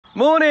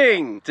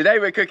Morning! Today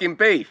we're cooking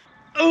beef.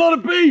 A lot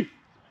of beef!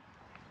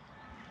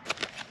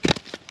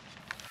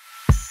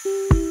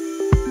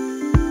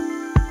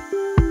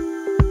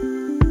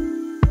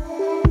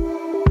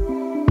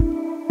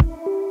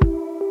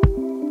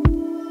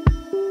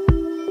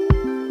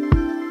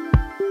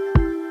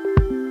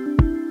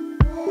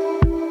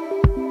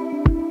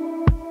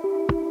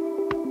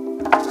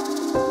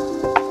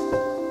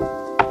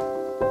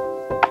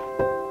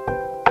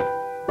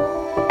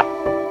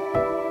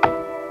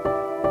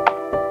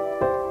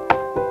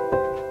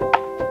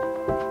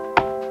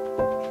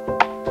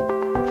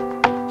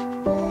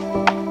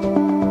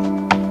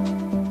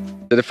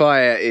 So the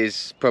fire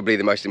is probably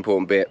the most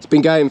important bit. It's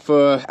been going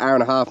for an hour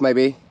and a half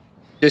maybe.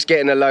 Just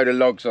getting a load of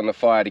logs on the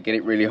fire to get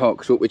it really hot,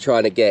 because what we're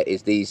trying to get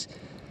is these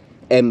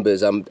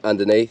embers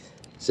underneath.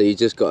 So you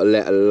just got to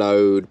let a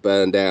load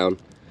burn down.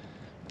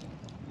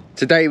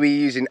 Today we're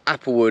using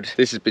apple wood.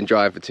 This has been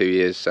dry for 2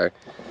 years, so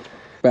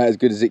about as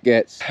good as it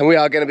gets. And we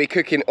are going to be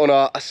cooking on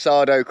our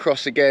Asado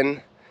cross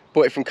again.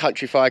 Bought it from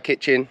Country Fire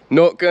Kitchen.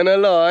 Not gonna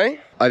lie,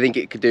 I think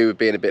it could do with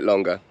being a bit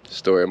longer.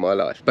 Story of my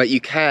life. But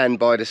you can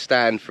buy the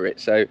stand for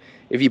it. So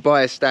if you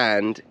buy a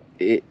stand,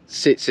 it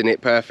sits in it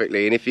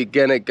perfectly. And if you're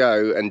gonna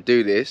go and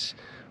do this,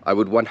 I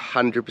would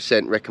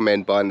 100%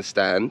 recommend buying the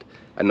stand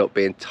and not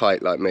being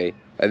tight like me.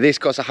 And this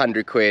costs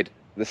 100 quid.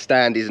 The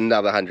stand is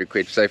another 100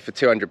 quid. So for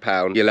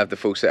 £200, you'll have the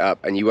full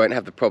setup and you won't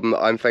have the problem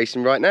that I'm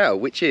facing right now,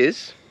 which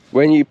is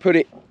when you put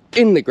it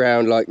in the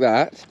ground like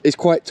that, it's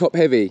quite top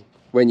heavy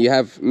when you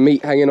have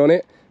meat hanging on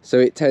it, so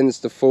it tends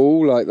to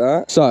fall like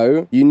that.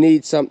 So you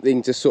need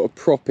something to sort of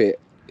prop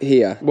it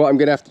here. What I'm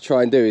gonna have to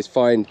try and do is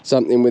find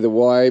something with a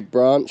wide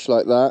branch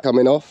like that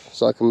coming off,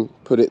 so I can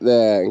put it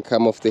there and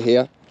come off to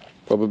here,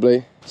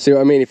 probably. See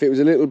what I mean? If it was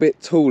a little bit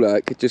taller,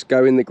 it could just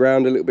go in the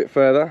ground a little bit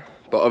further.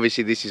 But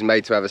obviously this is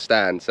made to have a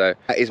stand, so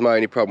that is my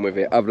only problem with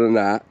it. Other than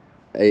that,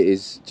 it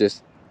is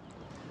just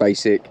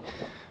basic,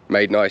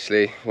 made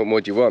nicely. What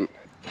more do you want?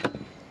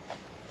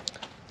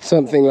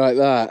 Something like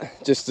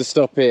that, just to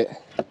stop it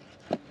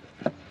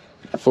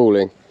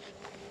falling.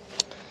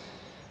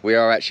 We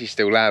are actually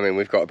still lambing.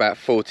 We've got about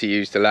 40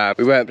 ewes to lamb.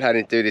 We weren't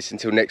planning to do this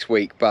until next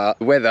week, but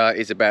the weather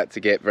is about to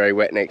get very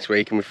wet next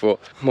week, and we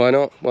thought, why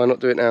not? Why not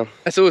do it now?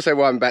 That's also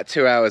why I'm about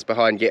 2 hours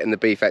behind getting the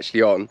beef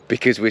actually on,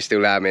 because we're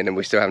still lambing and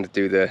we're still having to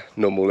do the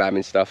normal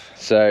lambing stuff.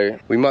 So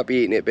we might be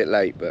eating it a bit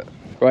late, but...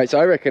 Right, so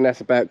I reckon that's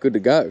about good to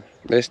go.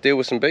 Let's deal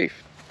with some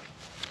beef.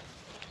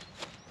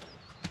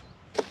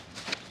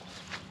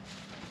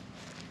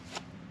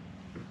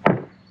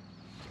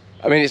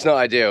 I mean, it's not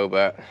ideal,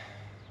 but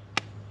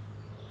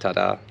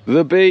ta-da.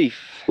 The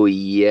beef. Oh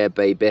yeah,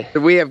 baby.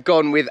 We have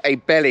gone with a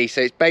belly,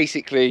 so it's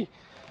basically,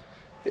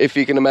 if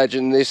you can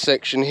imagine this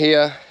section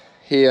here,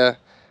 here,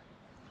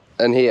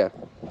 and here.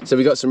 So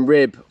we got some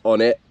rib on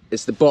it.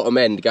 It's the bottom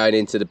end going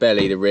into the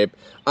belly, the rib.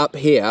 Up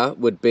here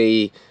would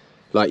be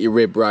like your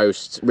rib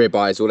roast, rib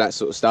eyes, all that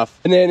sort of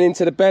stuff. And then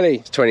into the belly.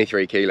 It's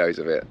 23 kilos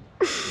of it.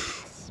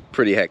 It's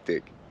pretty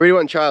hectic. Really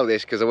want to try all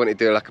this because I wanted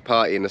to do like a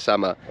party in the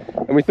summer.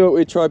 And we thought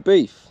we'd try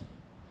beef.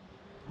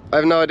 I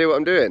have no idea what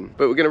I'm doing,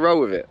 but we're gonna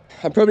roll with it.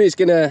 I'm probably just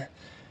gonna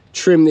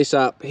trim this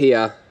up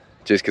here.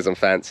 Just because I'm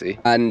fancy.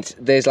 And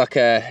there's like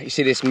a, you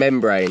see this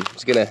membrane? I'm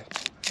just gonna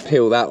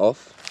peel that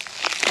off.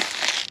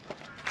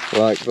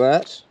 Like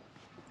that.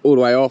 All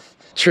the way off.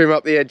 Trim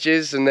up the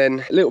edges and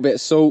then a little bit of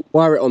salt.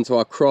 Wire it onto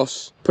our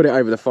cross. Put it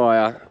over the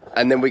fire.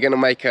 And then we're gonna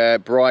make a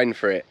brine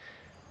for it.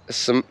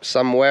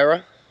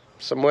 Samwera.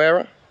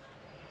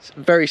 It's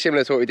very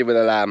similar to what we did with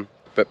the lamb,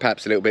 but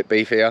perhaps a little bit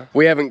beefier.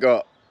 We haven't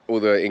got all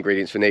the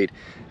ingredients we need,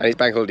 and it's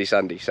Bank Holiday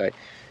Sunday, so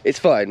it's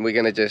fine. We're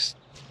gonna just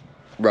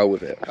roll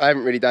with it. I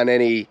haven't really done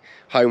any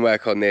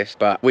homework on this,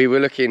 but we were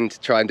looking to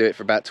try and do it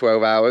for about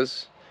 12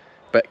 hours,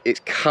 but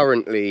it's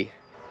currently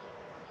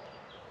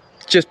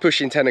just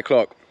pushing 10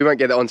 o'clock. We won't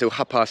get that on until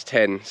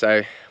 10:30,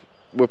 so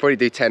we'll probably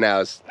do 10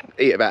 hours,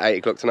 eat about 8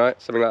 o'clock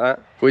tonight, something like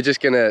that. We're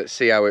just gonna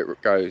see how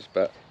it goes,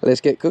 but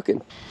let's get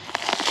cooking.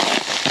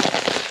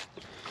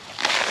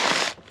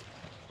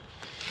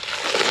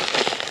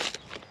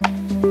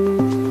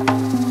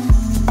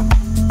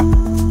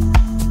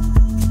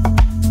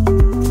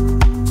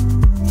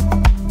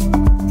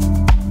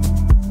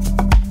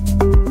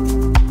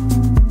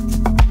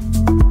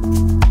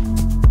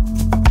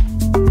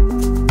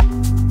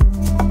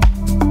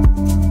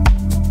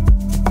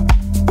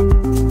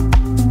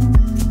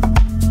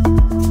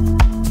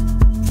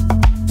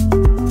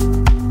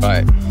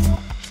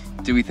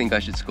 Do we think I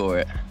should score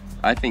it?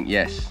 I think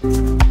yes.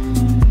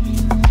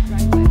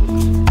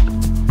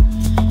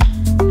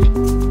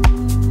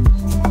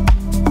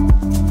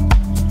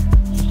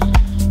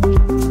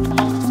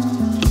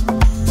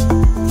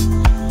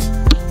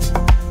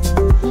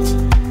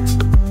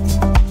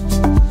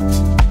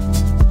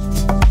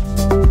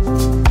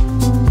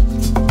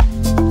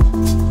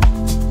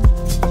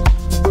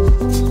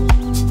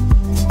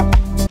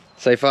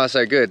 So far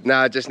so good.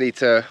 Now I just need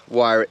to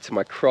wire it to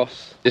my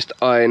cross. Just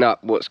iron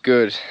up what's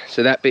good.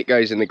 So that bit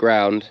goes in the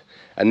ground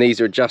and these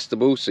are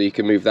adjustable so you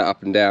can move that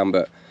up and down,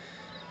 but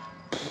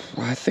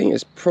I think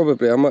it's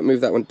probably, I might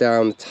move that one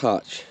down a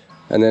touch.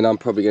 And then I'm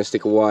probably going to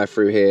stick a wire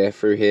through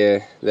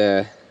here,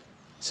 there.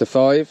 So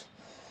 5,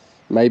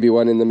 maybe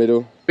 1 in the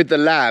middle. With the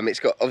lamb, it's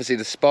got obviously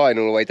the spine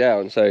all the way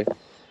down, so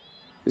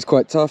it's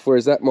quite tough,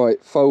 whereas that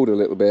might fold a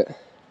little bit.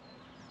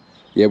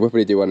 Yeah, we'll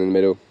probably do 1 in the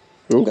middle.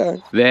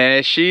 Okay.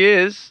 There she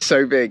is.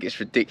 So big, it's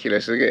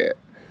ridiculous, look at it.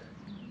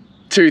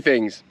 2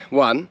 things.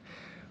 1,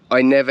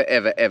 I never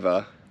ever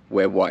ever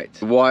wear white.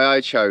 Why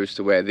I chose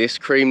to wear this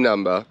cream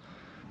number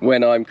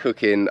when I'm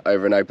cooking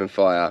over an open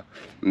fire,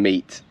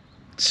 meat,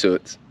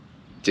 soot,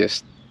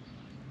 just.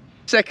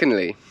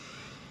 Secondly,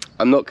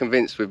 I'm not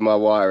convinced with my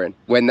wiring.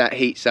 When that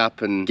heats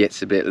up and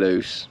gets a bit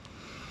loose,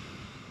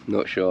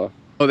 not sure.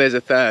 Oh, there's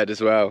a third as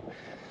well.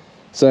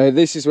 So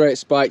this is where it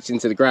spikes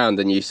into the ground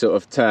and you sort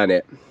of turn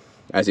it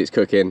as it's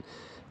cooking.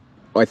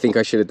 I think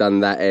I should have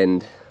done that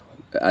end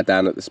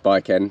down at the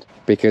spike end,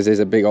 because there's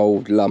a big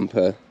old lump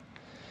of,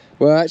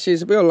 well actually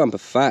it's a big old lump of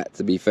fat,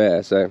 to be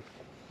fair, so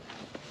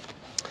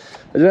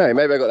I don't know,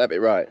 maybe I got that bit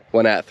right.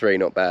 1 out of 3,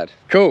 not bad.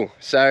 Cool,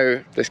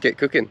 so let's get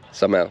cooking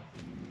somehow.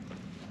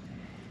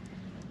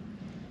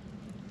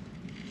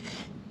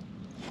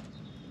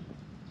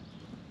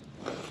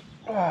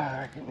 Oh, I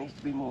reckon it needs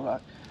to be more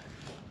like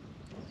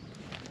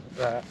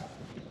that.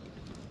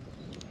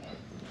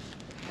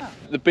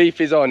 The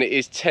beef is on, it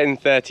is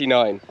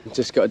 10:39.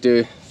 Just got to do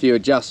a few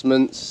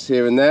adjustments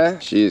here and there.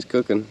 She is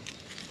cooking.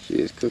 She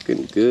is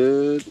cooking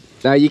good.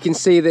 Now you can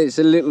see that it's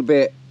a little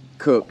bit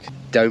cooked.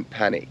 Don't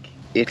panic,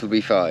 it'll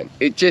be fine.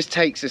 It just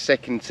takes a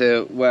second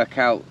to work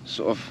out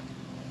sort of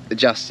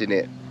adjusting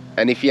it.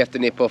 And if you have to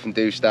nip off and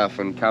do stuff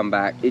and come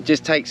back, it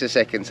just takes a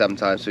second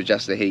sometimes to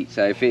adjust the heat.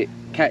 So if it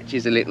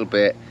catches a little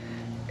bit,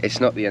 it's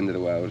not the end of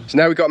the world. So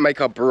now we've got to make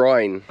our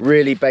brine.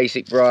 Really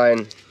basic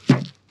brine.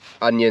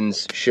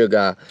 Onions,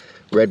 sugar,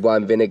 red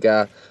wine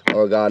vinegar,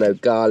 oregano,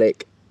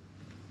 garlic,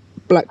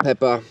 black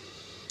pepper,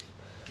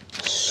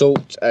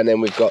 salt, and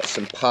then we've got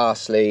some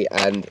parsley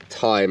and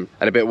thyme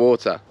and a bit of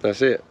water.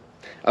 That's it.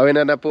 Oh, and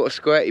then I bought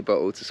a squirty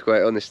bottle to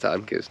squirt on this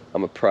time because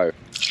I'm a pro.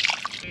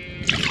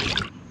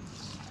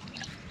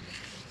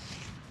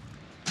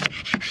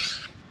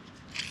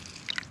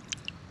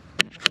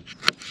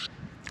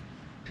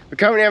 We're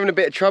currently having a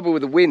bit of trouble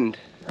with the wind.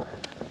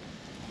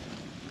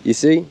 You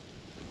see?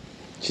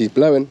 She's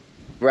blowing.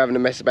 We're having to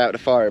mess about the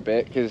fire a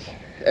bit because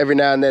every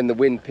now and then the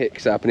wind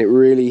picks up and it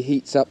really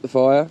heats up the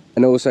fire.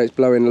 And also it's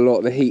blowing a lot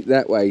of the heat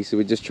that way, so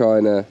we're just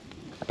trying to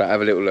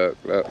have a little look.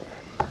 Look.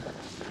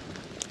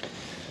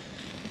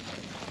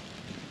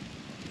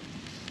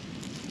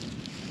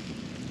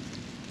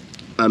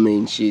 I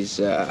mean, she's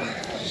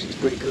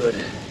pretty good.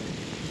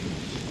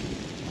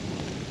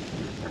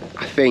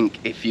 I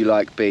think if you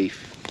like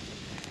beef,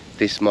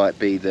 this might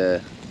be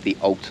the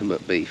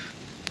ultimate beef.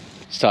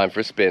 It's time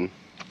for a spin.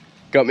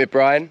 Got me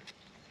brine.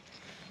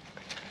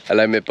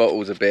 Hello, my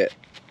bottle's a bit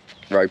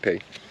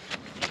ropey.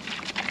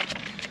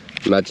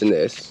 Imagine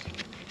this.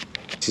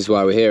 This is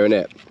why we're here,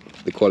 innit?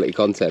 The quality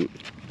content.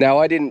 Now,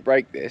 I didn't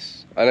break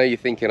this. I know you're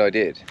thinking I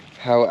did.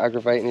 How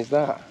aggravating is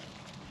that?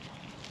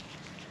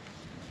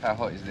 How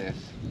hot is this?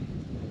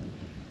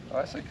 Oh,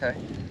 that's okay.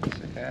 That's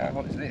okay. How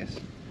hot is this?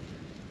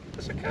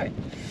 That's okay.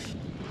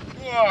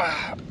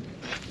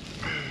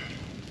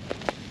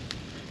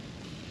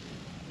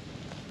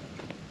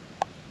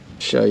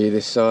 Show you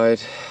this side.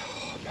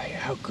 Oh mate,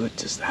 how good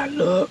does that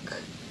look?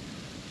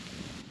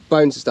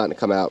 Bones are starting to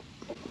come out.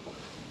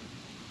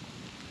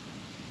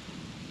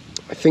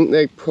 I think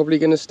they're probably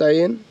going to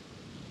stay in.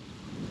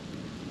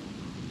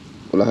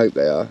 Well, I hope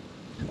they are.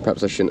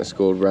 Perhaps I shouldn't have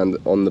scored around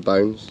on the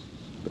bones,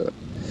 but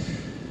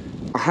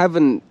I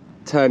haven't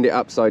turned it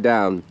upside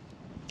down,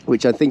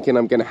 which I'm thinking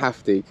I'm going to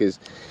have to because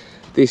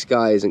this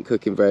guy isn't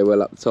cooking very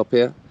well up the top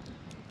here.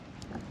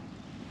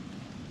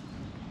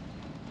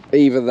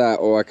 Either that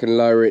or I can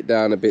lower it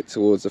down a bit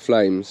towards the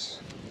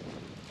flames.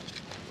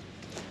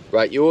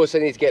 Right, you also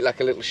need to get like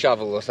a little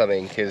shovel or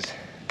something because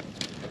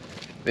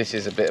this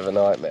is a bit of a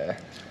nightmare.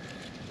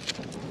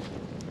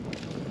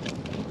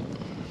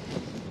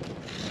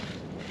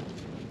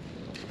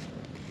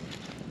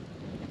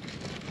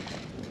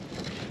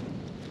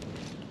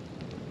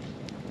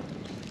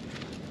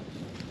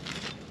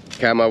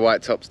 How my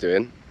white top's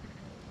doing?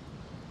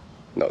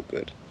 Not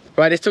good.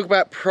 Right, let's talk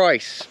about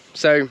price.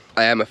 So,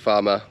 I am a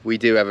farmer, we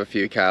do have a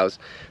few cows,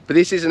 but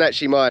this isn't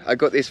actually mine. I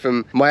got this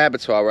from my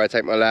abattoir where I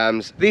take my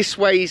lambs. This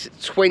weighs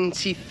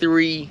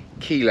 23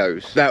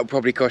 kilos. That would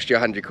probably cost you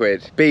 100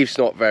 quid. Beef's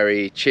not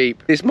very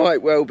cheap. This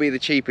might well be the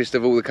cheapest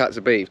of all the cuts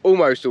of beef.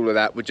 Almost all of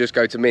that would just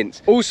go to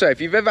mince. Also, if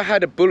you've ever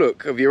had a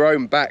bullock of your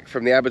own back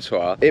from the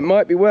abattoir, it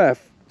might be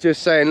worth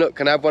just saying, look,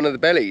 can I have one of the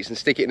bellies and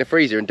stick it in the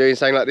freezer and doing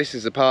something like this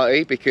as a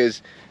party,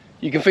 because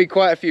you can feed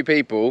quite a few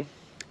people.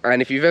 And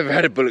if you've ever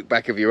had a bullock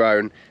back of your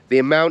own, the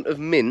amount of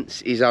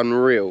mince is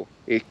unreal.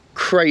 A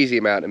crazy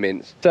amount of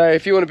mince. So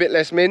if you want a bit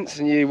less mince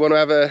and you want to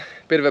have a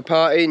bit of a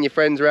party and your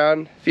friends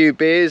around, a few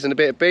beers and a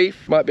bit of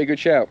beef, might be a good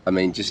shout. I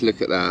mean, just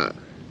look at that.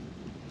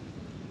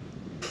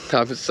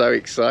 I'm so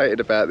excited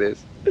about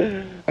this.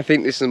 I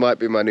think this might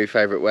be my new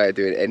favourite way of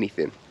doing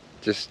anything.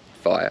 Just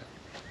fire.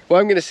 Well,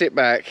 I'm going to sit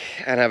back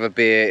and have a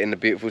beer in the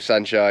beautiful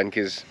sunshine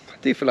because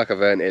do feel like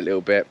I've earned it a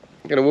little bit.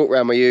 I'm gonna walk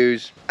around my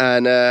ewes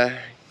and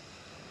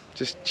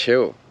just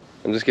chill.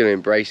 I'm just gonna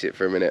embrace it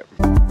for a minute.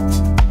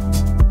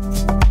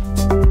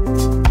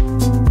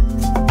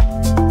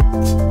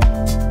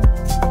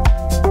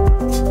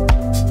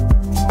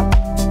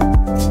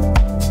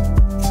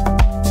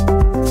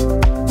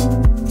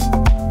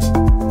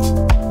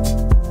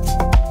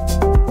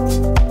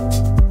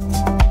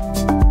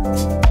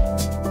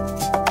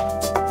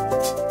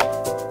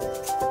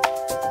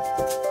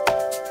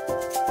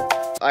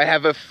 I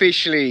have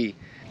officially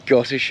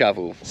got a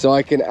shovel, so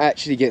I can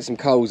actually get some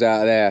coals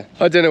out of there.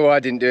 I don't know why I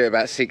didn't do it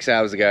about 6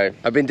 hours ago.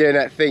 I've been doing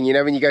that thing, you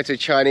know, when you go to a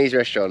Chinese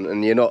restaurant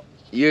and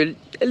you're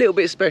a little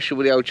bit special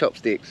with the old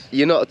chopsticks.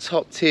 You're not a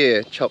top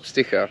tier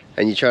chopsticker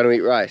and you're trying to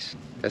eat rice.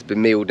 That's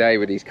been me all day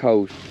with these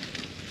coals.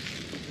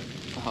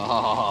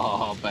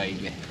 Oh,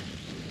 baby.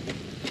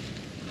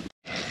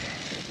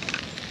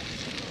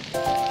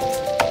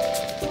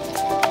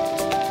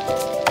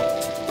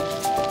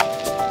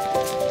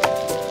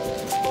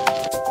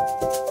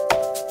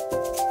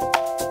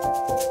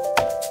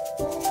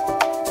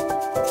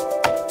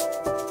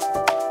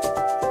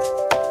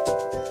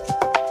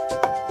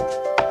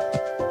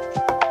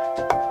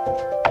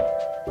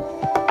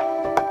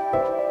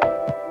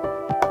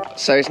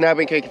 So it's now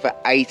been cooking for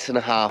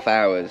 8.5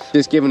 hours.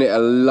 Just giving it a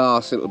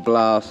last little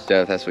blast. Don't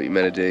know if that's what you're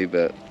meant to do,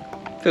 but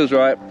feels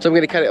right. So I'm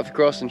gonna cut it off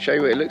across and show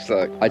you what it looks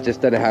like. I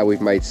just don't know how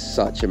we've made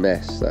such a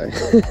mess, though.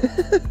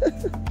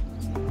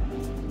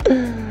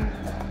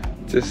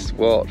 Just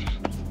watch.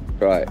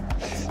 Right.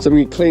 So I'm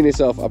gonna clean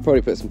this off. I'll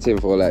probably put some tin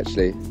foil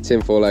actually.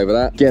 Tin foil over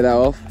that. Get that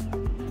off,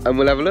 and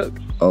we'll have a look.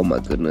 Oh my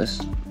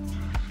goodness.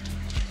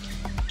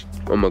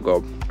 Oh my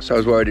God. So I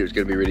was worried it was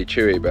gonna be really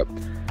chewy, but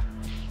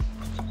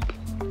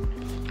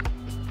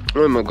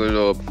oh my good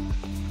Lord,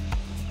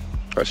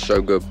 that's so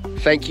good.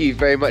 Thank you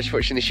very much for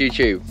watching this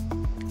YouTube.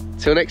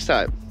 Till next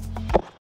time.